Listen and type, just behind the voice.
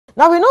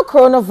Now, we know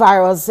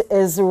coronavirus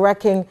is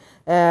wreaking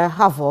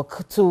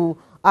havoc to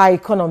our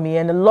economy,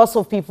 and lots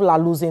of people are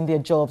losing their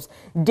jobs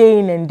day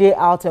in and day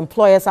out.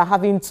 Employers are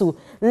having to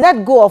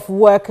let go of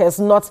workers,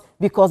 not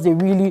because they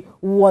really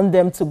want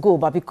them to go,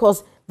 but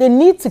because they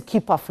need to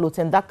keep afloat,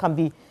 and that can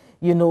be,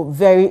 you know,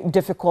 very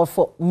difficult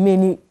for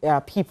many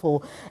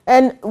people.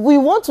 And we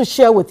want to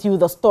share with you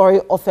the story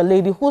of a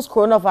lady whose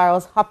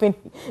coronavirus happened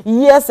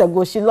years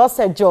ago. She lost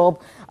her job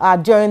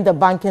during the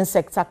banking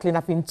sector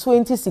cleanup in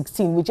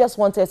 2016. We just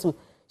wanted to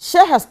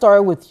share her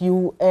story with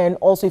you, and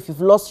also, if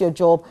you've lost your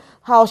job,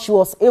 how she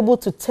was able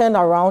to turn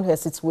around her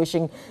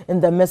situation in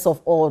the midst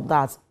of all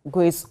that.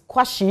 Grace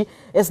Kwashi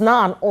is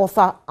now an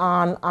author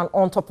and an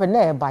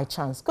entrepreneur by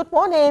chance. Good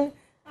morning.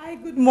 Hi,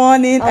 good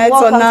morning. And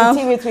welcome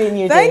to TV3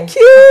 New Day. Thank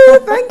you,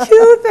 thank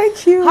you,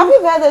 thank you.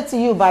 Happy birthday to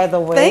you, by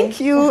the way. Thank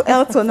you,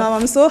 Elton.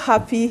 I'm so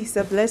happy. It's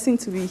a blessing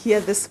to be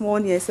here this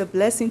morning. It's a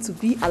blessing to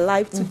be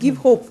alive, to give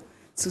hope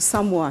to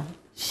someone.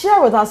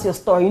 Share with us your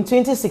story. In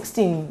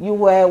 2016, you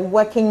were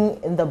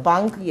working in the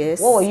bank.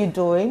 Yes. What were you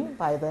doing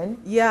by then?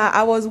 Yeah,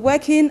 I was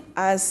working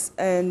as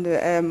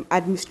an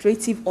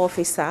administrative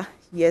officer,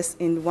 yes,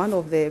 in one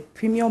of the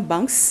premium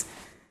banks.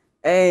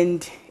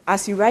 And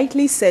as you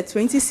rightly said,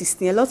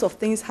 2016, a lot of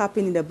things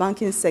happened in the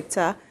banking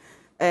sector.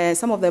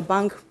 Some of the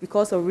bank,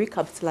 because of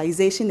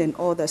recapitalization and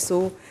all that.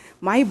 So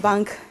my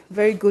bank,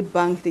 very good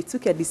bank, they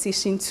took a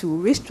decision to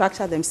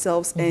restructure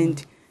themselves,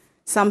 and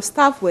some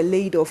staff were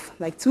laid off,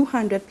 like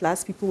 200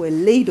 plus people were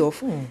laid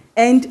off,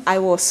 and I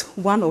was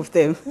one of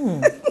them.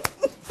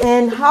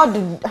 And how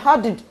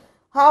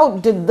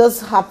did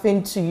this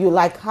happen to you?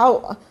 Like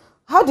how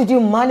did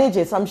you manage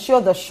it? I'm sure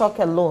the shock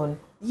alone.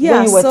 Yeah,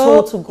 when you were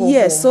told to go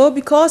home. So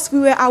because we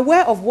were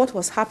aware of what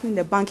was happening in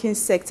the banking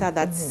sector,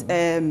 that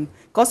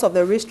because of the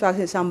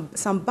restructuring,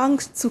 some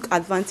banks took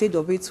advantage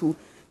of it to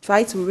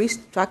try to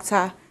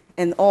restructure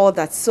and all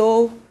that.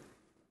 So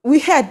we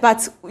heard,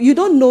 but you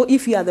don't know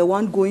if you are the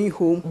one going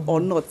home or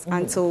not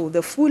until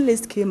the full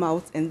list came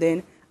out, and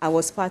then I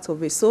was part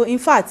of it. So in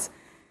fact,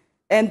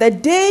 and the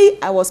day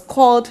I was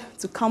called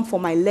to come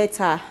for my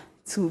letter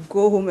to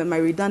go home and my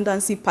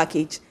redundancy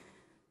package,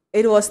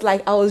 it was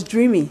like I was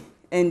dreaming,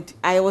 and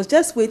I was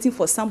just waiting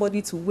for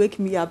somebody to wake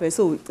me up, and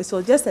so it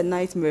was just a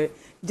nightmare.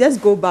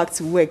 Just go back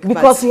to work.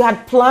 Because you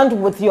had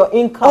planned with your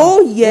income. Oh,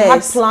 yes. You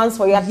had plans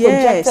for, you had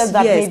projected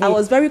that maybe. I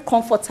was very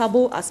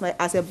comfortable as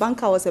a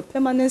banker. I was a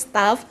permanent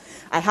staff.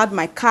 I had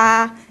my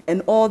car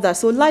and all that.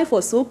 So life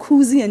was so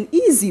cozy and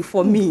easy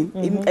for me,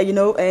 you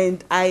know,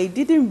 and I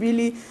didn't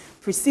really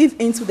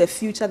perceive into the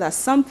future that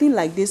something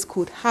like this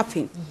could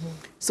happen.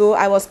 So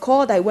I was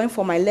called, I went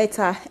for my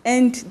letter,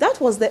 and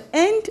that was the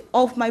end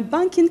of my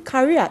banking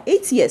career,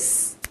 8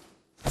 years.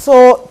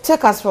 So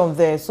take us from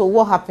there. So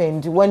what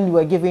happened when you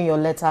were giving your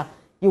letter?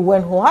 You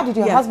went home. How did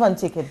your husband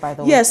take it, by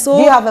the way? Yeah, so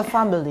do you have a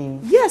family?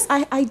 Yes,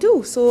 I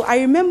do. So I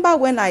remember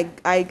when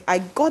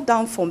I got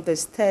down from the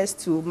stairs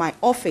to my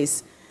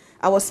office,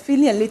 I was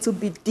feeling a little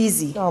bit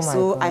dizzy. Oh my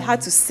so God. I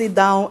had to sit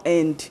down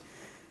and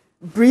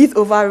breathe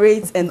over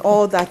it and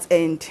all that.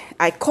 And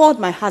I called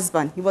my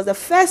husband. He was the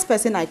first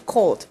person I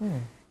called.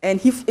 And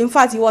in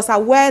fact, he was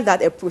aware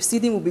that a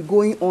proceeding would be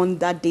going on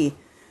that day.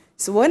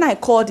 So when I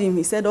called him,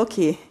 he said,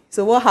 okay,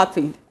 so what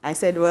happened? I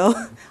said,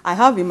 well, I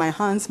have in my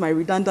hands my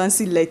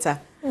redundancy letter.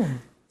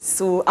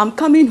 So I'm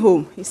coming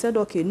home. He said,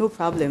 okay, no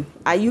problem.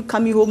 Are you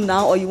coming home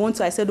now or you want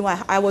to? I said, no,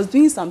 I was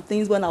doing some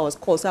things when I was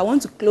called. So I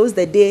want to close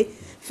the day,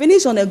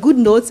 finish on a good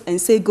note and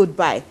say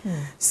goodbye.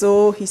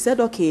 So he said,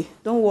 okay,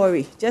 don't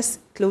worry. Just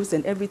close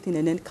and everything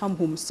and then come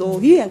home. So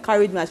he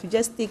encouraged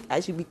me, I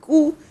should be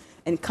cool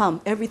and come.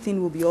 Everything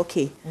will be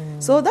okay.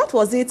 So that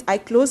was it. I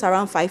closed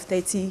around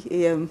 5:30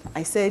 a.m.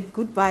 I said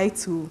goodbye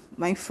to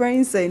my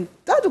friends, and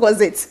that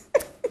was it.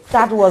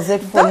 That was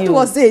it for you? That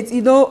was it.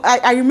 You know,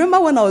 I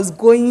remember when I was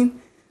going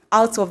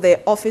out of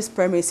the office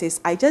premises,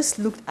 I just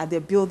looked at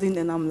the building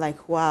and I'm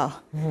like, wow.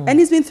 And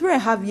it's been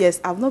 3.5 years.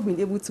 I've not been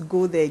able to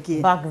go there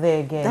again. Back there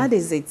again. That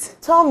is it.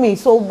 Tell me,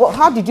 so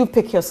how did you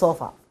pick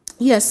yourself up?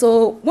 Yeah,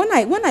 so when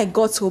I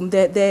got home,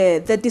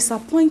 the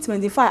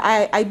disappointment, in fact,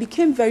 I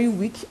became very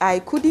weak. I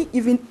couldn't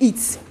even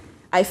eat.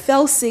 I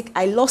felt sick.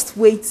 I lost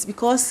weight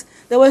because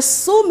there were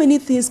so many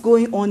things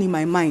going on in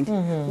my mind.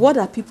 What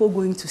are people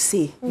going to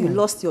say? You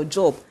lost your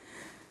job.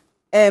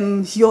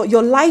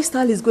 Your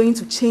lifestyle is going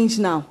to change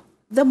now.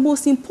 The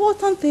most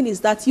important thing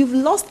is that you've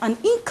lost an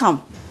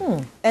income.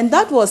 And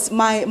that was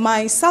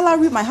my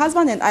salary. My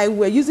husband and I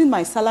were using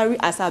my salary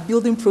as our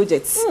building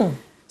projects.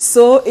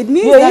 So it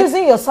means you're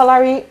using your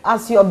salary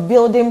as your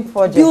building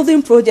project.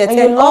 Building project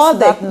and all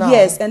that now.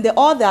 Yes, and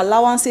all the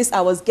allowances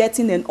I was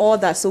getting and all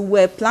that. So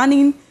we're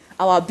planning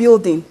our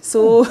building.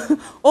 So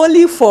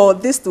only for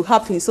this to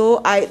happen.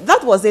 So that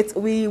was it.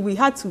 We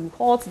had to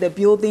halt the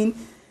building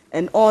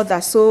and all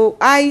that. So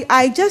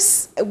I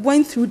just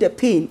went through the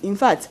pain. In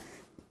fact,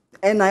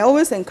 and I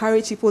always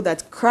encourage people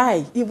that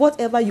cry,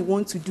 whatever you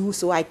want to do.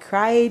 So I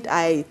cried.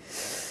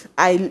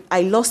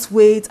 I lost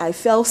weight, I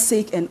felt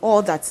sick and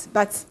all that.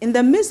 But in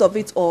the midst of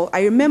it all,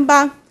 I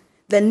remember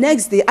the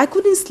next day, I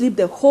couldn't sleep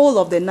the whole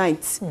of the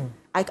night.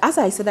 As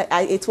I said,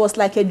 it was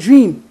like a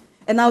dream.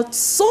 And now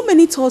so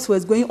many thoughts were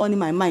going on in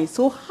my mind.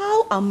 So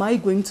how am I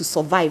going to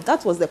survive?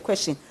 That was the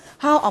question.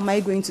 How am I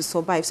going to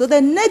survive? So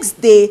the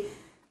next day,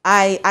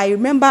 I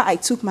remember I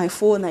took my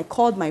phone, I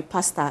called my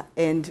pastor,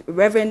 and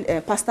Reverend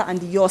Pastor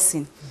Andy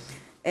Yosin.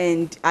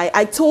 And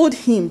I told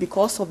him,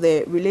 because of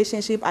the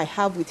relationship I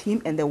have with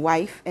him and the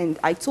wife, and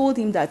I told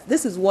him that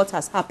this is what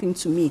has happened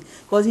to me,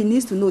 because he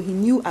needs to know. He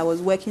knew I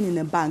was working in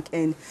a bank,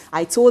 and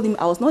I told him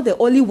I was not the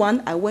only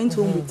one. I went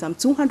home with some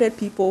 200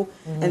 people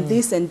and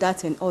this and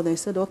that and all. They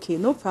said, okay,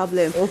 no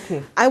problem.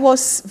 Okay. I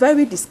was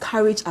very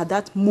discouraged at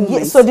that moment.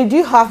 Yeah, so did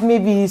you have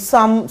maybe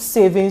some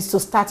savings to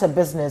start a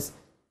business?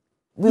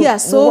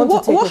 So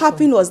what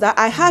happened was that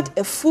I had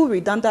a full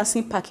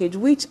redundancy package,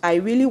 which I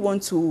really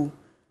want to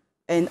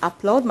and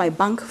applaud my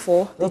bank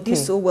for. They did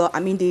so well. I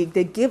mean,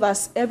 they gave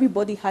us,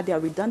 everybody had their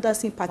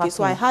redundancy package.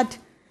 So I had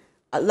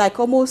like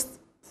almost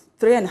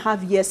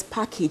 3.5 years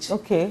package.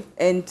 Okay.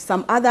 And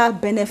some other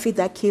benefit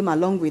that came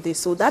along with it.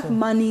 So that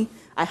money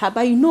I had,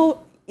 but you know,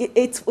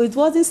 it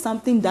wasn't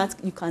something that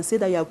you can say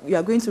that you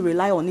are going to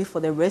rely on it for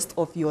the rest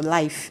of your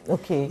life.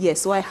 Okay.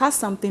 Yes, so I had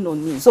something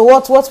on me. So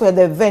what were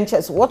the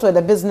ventures, what were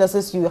the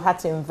businesses you had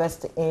to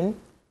invest in?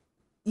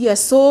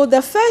 Yes, so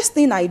the first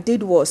thing I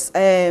did was,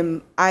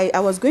 I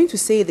was going to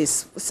say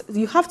this,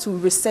 you have to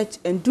research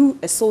and do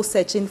a soul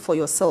searching for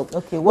yourself.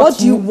 Okay, what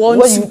do you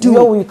want to do?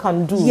 What you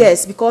can do.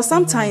 Yes, because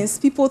sometimes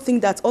people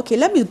think that, okay,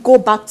 let me go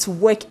back to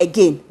work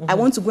again. I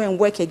want to go and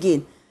work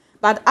again.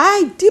 But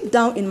deep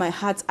down in my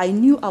heart, I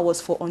knew I was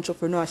for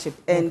entrepreneurship,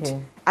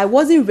 and I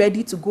wasn't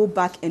ready to go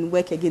back and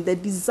work again. The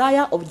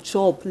desire of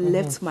job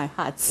left my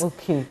heart.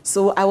 Okay.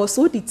 So I was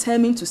so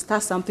determined to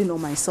start something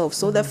on myself.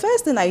 So the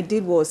first thing I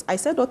did was, I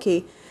said,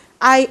 okay,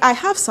 I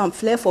have some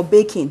flair for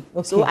baking.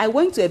 Okay. So I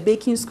went to a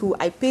baking school.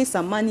 I paid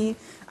some money.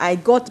 I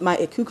got my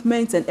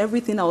equipment and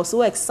everything. I was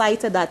so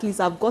excited that at least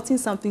I've gotten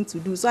something to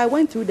do. So I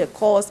went through the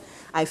course.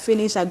 I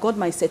finished. I got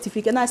my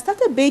certificate. And I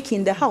started baking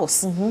in the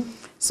house.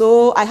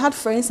 So I had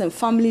friends and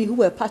family who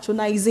were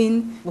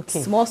patronizing,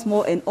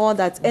 small, and all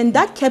that. And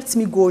that kept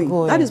me going.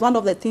 That is one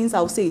of the things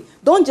I would say.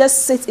 Don't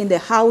just sit in the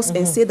house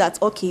and say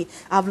that, okay,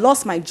 I've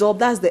lost my job.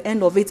 That's the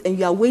end of it. And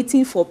you are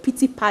waiting for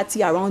pity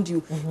party around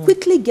you.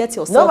 Quickly get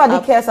yourself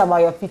Nobody cares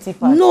about your pity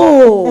party.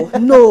 No.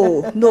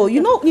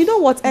 You know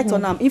what,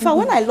 Etonam? In fact,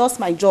 when I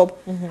lost my job,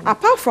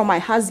 apart from my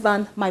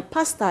husband, my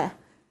pastor,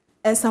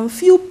 and some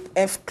few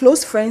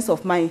close friends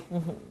of mine,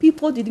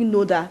 people didn't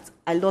know that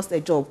I lost a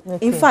job.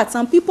 In fact,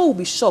 some people will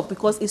be shocked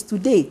because it's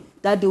today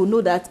that they will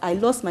know that I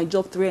lost my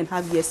job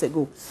 3.5 years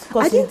ago.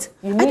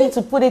 You needed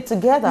to put it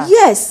together.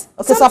 Yes.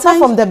 Okay, so apart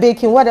from the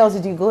baking, what else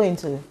did you go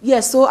into?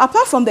 Yes, so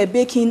apart from the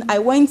baking, I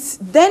went,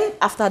 then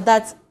after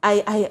that,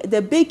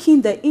 the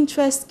baking, the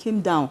interest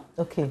came down.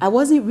 Okay. I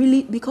wasn't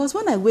really, because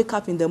when I wake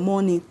up in the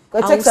morning,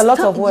 it takes a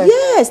lot of work.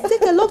 Yes,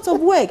 take a lot of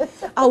work.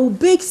 I will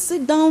bake,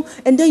 sit down,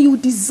 and then you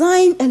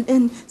design,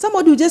 and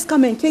somebody will just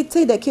come and take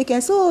the cake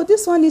and say, oh,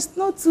 this one is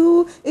not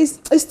too,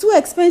 it's too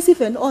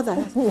expensive and all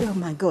that. Oh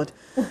my God.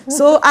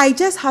 So I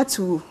just had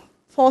to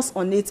pause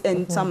on it,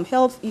 and some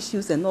health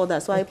issues and all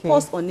that. So I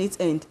paused on it,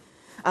 and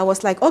I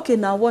was like, okay,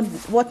 now what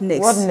next? What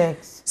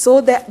next?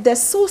 So the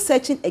soul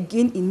searching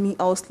again in me,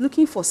 I was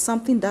looking for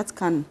something that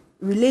can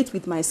relate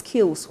with my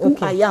skills, who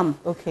I am,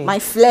 my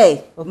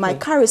flair, my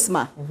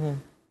charisma.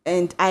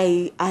 And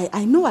I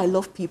know I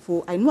love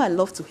people. I know I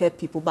love to help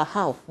people, but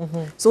how?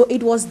 So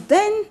it was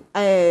then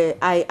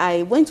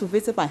I went to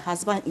visit my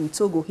husband in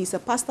Togo. He's a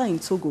pastor in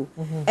Togo.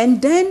 And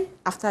then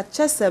after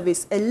church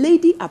service, a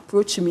lady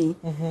approached me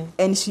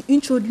and she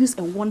introduced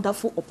a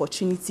wonderful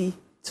opportunity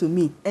to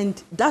me.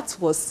 And that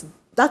was it.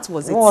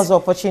 What was the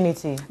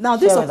opportunity? Now,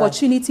 this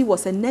opportunity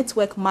was a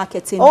network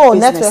marketing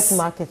business. Network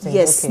marketing.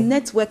 Yes,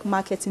 network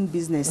marketing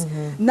business.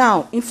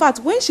 Now, in fact,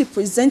 when she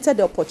presented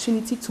the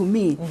opportunity to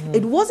me,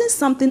 it wasn't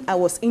something I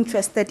was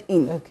interested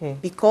in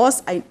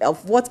because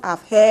of what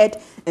I've heard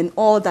and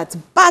all that.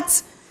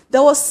 But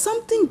there was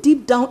something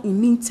deep down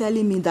in me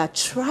telling me that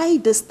try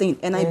this thing.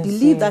 And I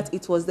believe that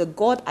it was the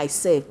God I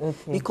serve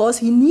because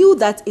he knew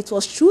that it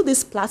was through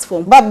this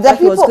platform that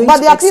he was going to expose me.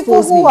 But there are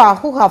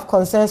people who have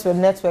concerns with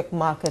network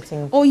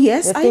marketing. Oh,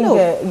 yes, I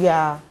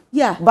know.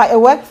 Yeah, but it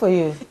worked for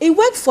you. It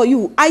worked for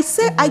you. I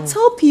say, I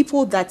tell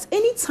people that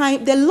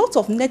anytime there are lots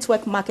of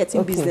network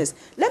marketing business.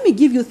 Let me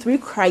give you 3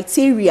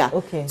 criteria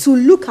to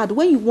look at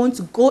when you want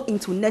to go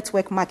into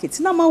network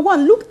marketing. Number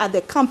 1, look at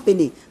the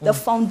company, the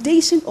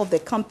foundation of the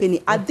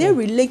company. Are they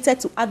related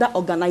to other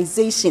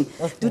organizations?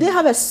 Do they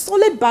have a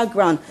solid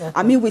background?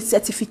 I mean, with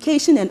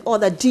certification and all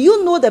that. Do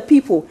you know the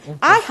people?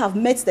 I have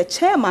met the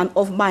chairman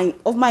of my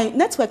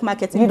network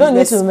marketing. You don't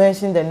need to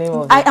mention the name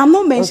of it. I am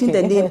not mentioning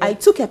the name. I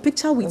took a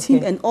picture with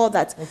him and all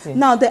that.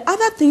 Now, the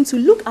other thing to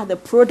look at the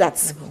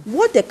products,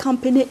 what the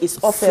company is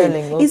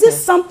offering. Is it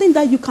something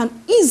that you can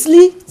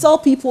easily tell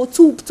people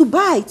to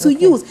buy, to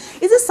use?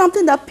 Is it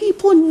something that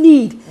people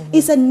need?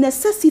 It's a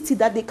necessity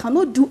that they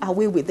cannot do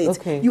away with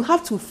it. You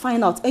have to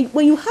find out. And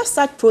when you have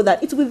such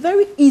product, it will be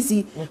very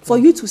easy for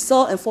you to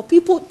sell and for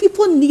people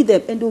need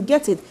them and they'll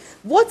get it.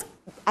 What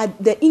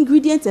the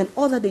ingredients and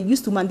all that they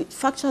use to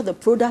manufacture the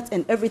product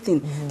and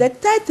everything. The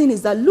third thing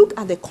is that look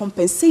at the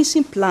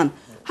compensation plan.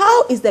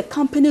 How is the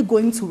company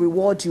going to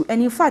reward you?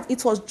 And in fact,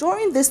 it was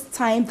during this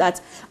time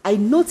that I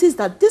noticed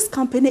that this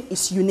company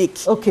is unique.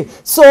 Okay,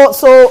 so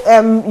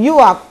you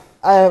are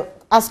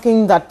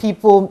asking that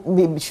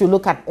people should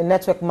look at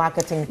network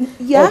marketing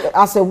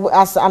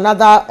as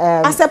another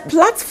as a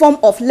platform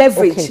of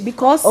leverage. Okay.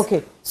 Because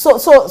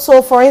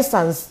so for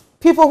instance,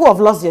 people who have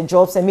lost their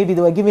jobs and maybe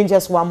they were given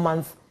just 1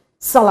 month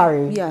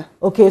salary. Yeah.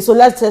 Okay, so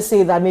let's just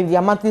say that maybe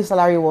their monthly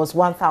salary was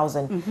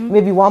 1,000.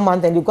 Maybe 1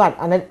 month and you got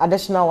an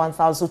additional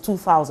 1,000, so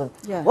 2,000.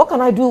 Yeah. What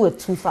can I do with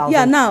 2,000?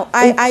 Yeah. Now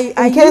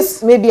in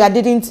case maybe I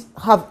didn't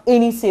have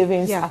any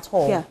savings at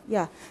all.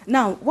 Yeah.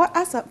 Now,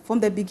 from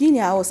the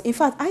beginning, in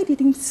fact, I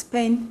didn't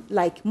spend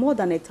like more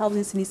than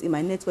 1,000 cedis in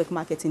my network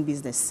marketing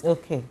business.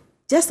 Okay.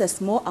 Just a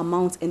small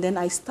amount, and then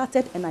I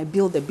started and I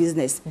built the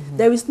business.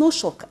 There is no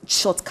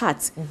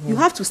shortcut. You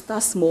have to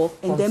start small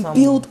and then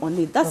build on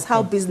it. That's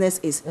how business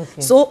is.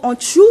 So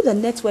through the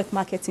network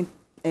marketing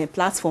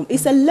platform,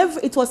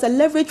 it was a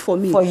leverage for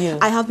me. For you.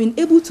 I have been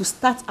able to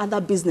start other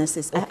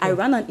businesses. I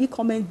ran an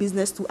e-commerce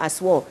business too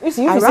as well.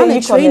 I ran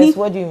a training.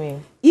 What do you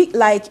mean?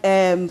 Like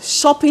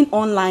shopping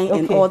online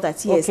and all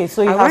that. Yes. Okay,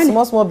 so you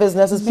have small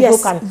businesses. People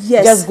can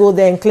just go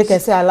there and click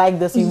and say, I like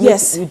this. You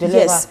deliver.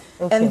 Yes.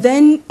 Okay. And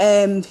then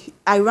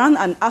I ran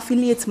an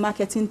affiliate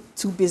marketing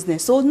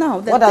business. So now,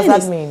 what does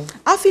that mean?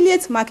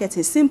 Affiliate marketing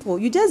is simple.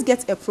 You just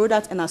get a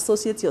product and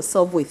associate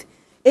yourself with.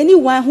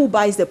 Anyone who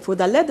buys the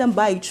product, let them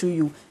buy it through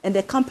you, and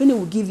the company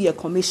will give you a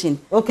commission.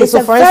 Okay,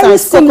 so for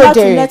instance, similar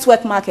to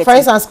network marketing. For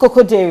instance,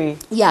 Cocoa Dairy.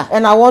 Yeah.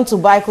 And I want to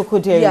buy Cocoa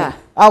Dairy. Yeah.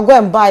 I'll go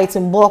and buy it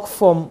in bulk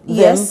from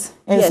them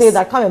and say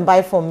that come and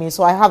buy from me.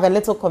 So I have a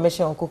little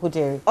commission on Cocoa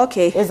Dairy.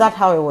 Okay. Is that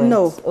how it works?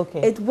 No.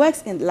 Okay. It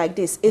works like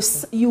this.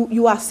 If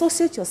you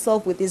associate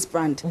yourself with this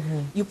brand,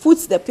 you put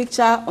the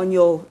picture on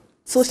your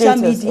social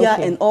media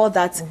and all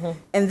that,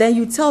 and then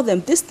you tell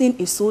them this thing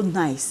is so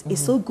nice,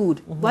 it's so good,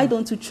 why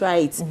don't you try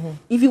it?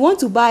 If you want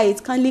to buy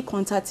it, kindly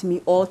contact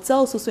me or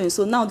tell so and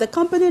so. Now the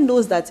company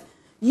knows that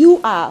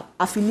you are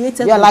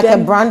affiliated with like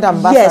them. A brand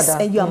ambassador. Yes,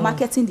 and you are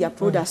marketing their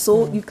product.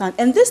 So you can,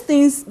 and this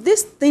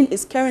thing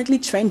is currently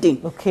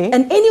trending. Okay.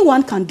 And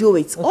anyone can do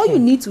it. All you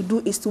need to do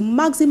is to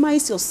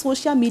maximize your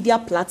social media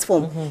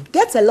platform.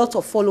 Get a lot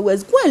of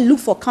followers. Go and look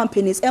for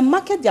companies and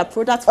market their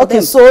products for them.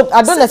 Okay, so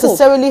I don't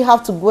necessarily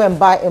have to go and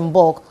buy in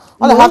bulk.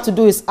 All I have to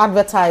do is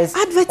advertise.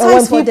 And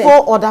when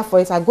people order for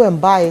it, I go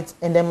and buy it,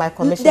 and then my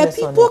commission is on it.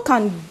 The people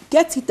can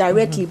get it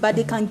directly, but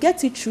they can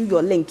get it through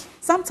your link.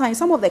 Sometimes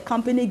some of the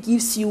company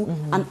gives you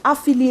an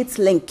affiliate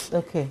link.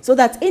 Okay. So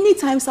that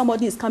anytime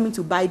somebody is coming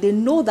to buy, they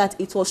know that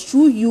it was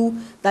through you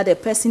that the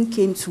person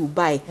came to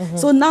buy.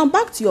 So now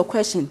back to your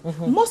question.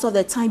 Most of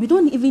the time, you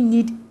don't even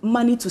need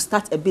money to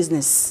start a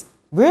business.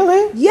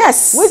 Really?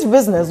 Yes. Which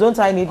business don't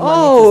I need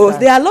money to start?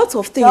 There are lots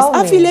of things.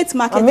 Affiliate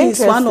marketing is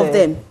one of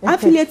them.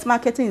 Affiliate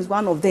marketing is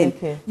one of them.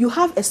 You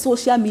have a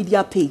social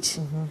media page.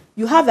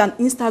 You have an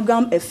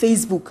Instagram, a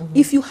Facebook.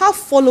 If you have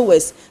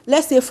followers,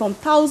 let's say from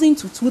 1,000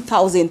 to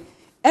 2,000,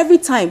 every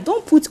time,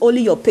 don't put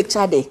only your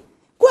picture there.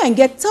 Go and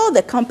tell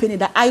the company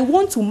that I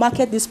want to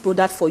market this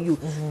product for you.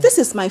 This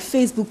is my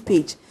Facebook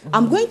page.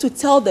 I'm going to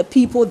tell the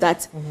people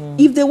that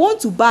if they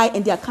want to buy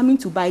and they are coming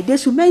to buy, they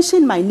should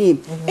mention my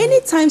name.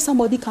 Anytime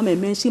somebody come and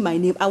mention my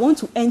name, I want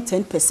to earn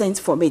 10%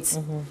 from it.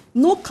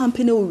 No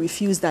company will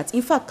refuse that.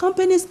 In fact,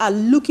 companies are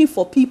looking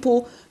for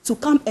people to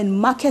come and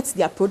market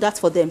their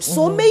products for them.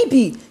 So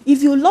maybe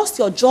if you lost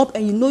your job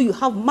and you know you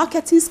have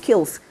marketing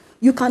skills,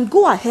 you can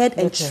go ahead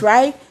and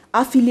try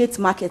affiliate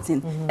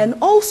marketing. And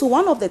also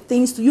one of the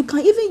things, you can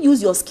even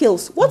use your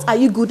skills. What are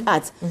you good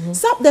at?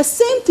 The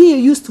same thing you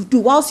used to do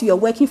whilst you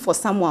were working for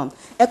someone.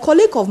 A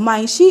colleague of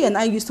mine, she and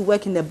I used to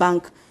work in the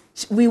bank.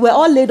 We were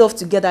all laid off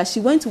together.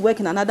 She went to work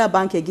in another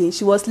bank again.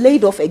 She was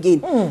laid off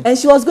again. And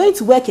she was going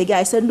to work again.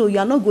 I said, no, you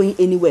are not going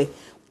anywhere.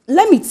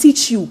 Let me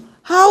teach you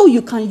how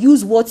you can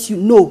use what you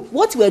know,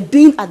 what you were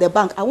doing at the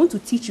bank. I want to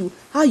teach you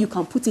how you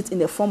can put it in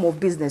the form of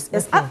business.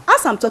 As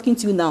I'm talking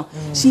to you now,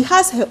 she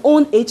has her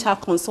own HR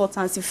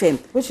consultancy firm.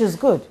 Which is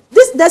good.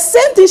 The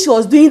same thing she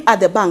was doing at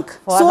the bank.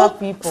 For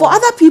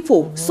other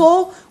people.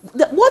 So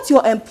what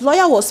your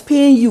employer was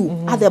paying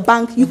you at the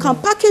bank, you can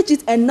package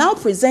it and now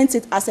present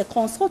it as a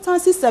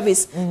consultancy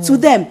service to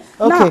them.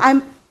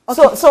 Now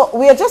So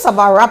we are just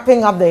about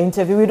wrapping up the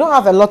interview. We don't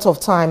have a lot of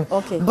time.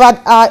 Okay.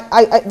 But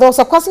there was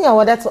a question I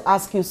wanted to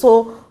ask you.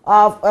 So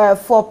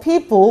for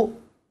people,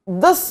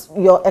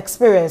 your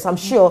experience, I'm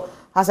sure,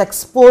 has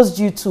exposed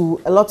you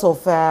to a lot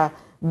of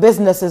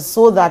businesses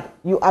so that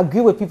you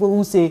agree with people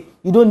who say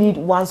you don't need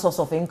one source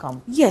of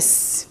income.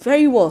 Yes,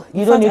 very well.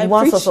 You don't need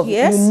one source of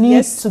income. You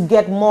need to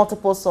get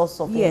multiple sources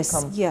of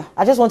income. Yeah.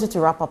 I just wanted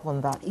to wrap up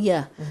on that.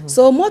 Yeah.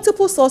 So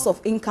multiple source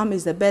of income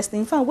is the best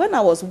thing. In fact, when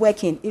I was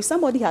working, if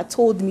somebody had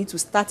told me to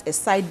start a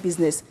side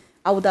business,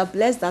 I would have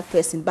blessed that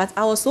person. But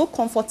I was so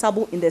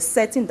comfortable in the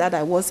setting that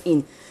I was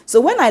in.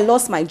 So when I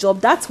lost my job,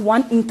 that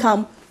one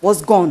income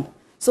was gone.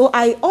 So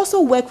I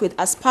also work with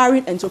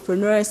aspiring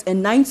entrepreneurs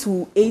and 9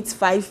 to 8,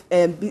 5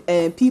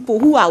 people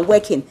who are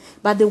working,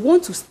 but they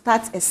want to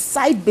start a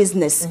side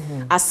business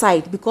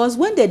aside, because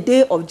when the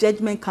day of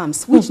judgment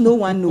comes, which no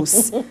one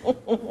knows,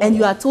 and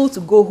you are told to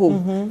go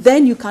home,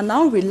 then you can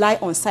now rely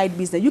on side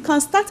business. You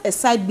can start a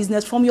side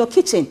business from your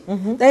kitchen.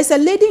 There is a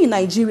lady in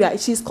Nigeria,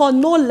 she's called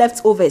No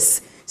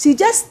Leftovers. She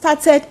just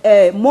started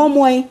a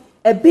moimoi,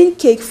 a bean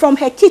cake from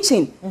her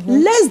kitchen,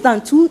 less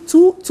than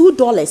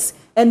 $2.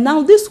 And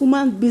now this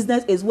woman's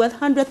business is worth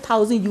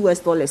 $100,000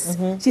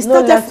 US. She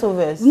started no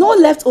leftovers. No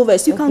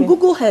leftovers. You can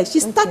Google her. She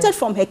started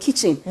from her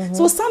kitchen.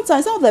 So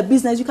sometimes some of the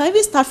business you can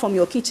even start from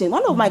your kitchen.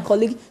 One of my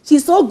colleagues,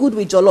 she's so good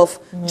with jollof,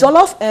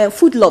 jollof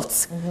food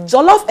lofts,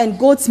 jollof and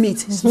goat's meat.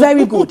 She's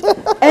very good.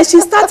 And she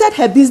started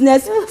her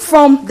business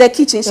from the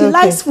kitchen. She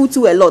likes food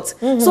too a lot.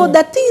 So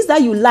the things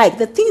that you like,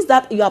 the things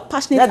that you are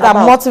passionate about,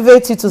 that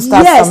motivate you to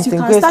start something. Yes, you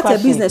can start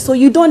a business. So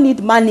you don't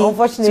need money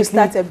to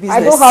start a business.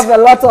 I don't have a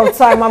lot of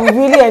time. I'm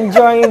really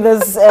enjoying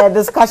this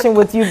discussion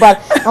with you,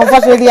 but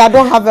unfortunately I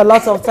don't have a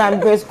lot of time.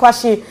 Grace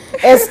Kwashi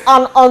is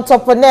an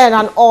entrepreneur and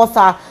an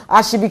author.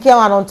 She became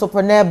an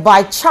entrepreneur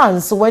by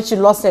chance when she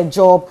lost her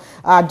job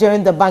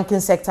during the banking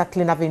sector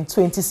cleanup in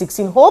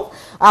 2016. Hope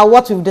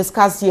what we've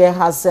discussed here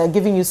has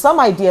given you some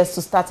ideas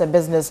to start a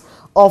business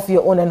of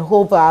your own, and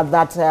hope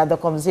that the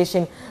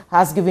conversation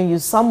has given you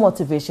some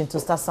motivation to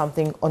start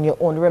something on your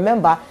own.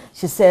 Remember,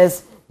 she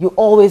says, you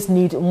always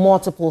need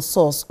multiple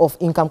source of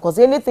income, because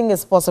anything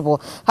is possible.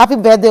 Happy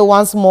birthday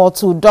once more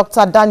to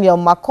Dr. Daniel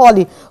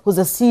Macaulay, who's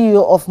the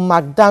CEO of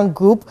Magdan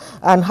Group,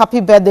 and happy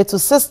birthday to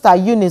Sister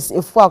Eunice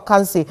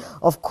Ifuakansi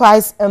of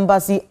Christ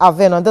Embassy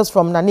Avenue. That's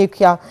from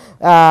Nanekia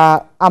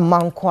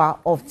Amankwa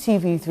of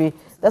TV3.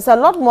 There's a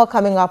lot more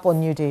coming up on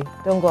New Day.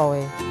 Don't go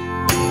away.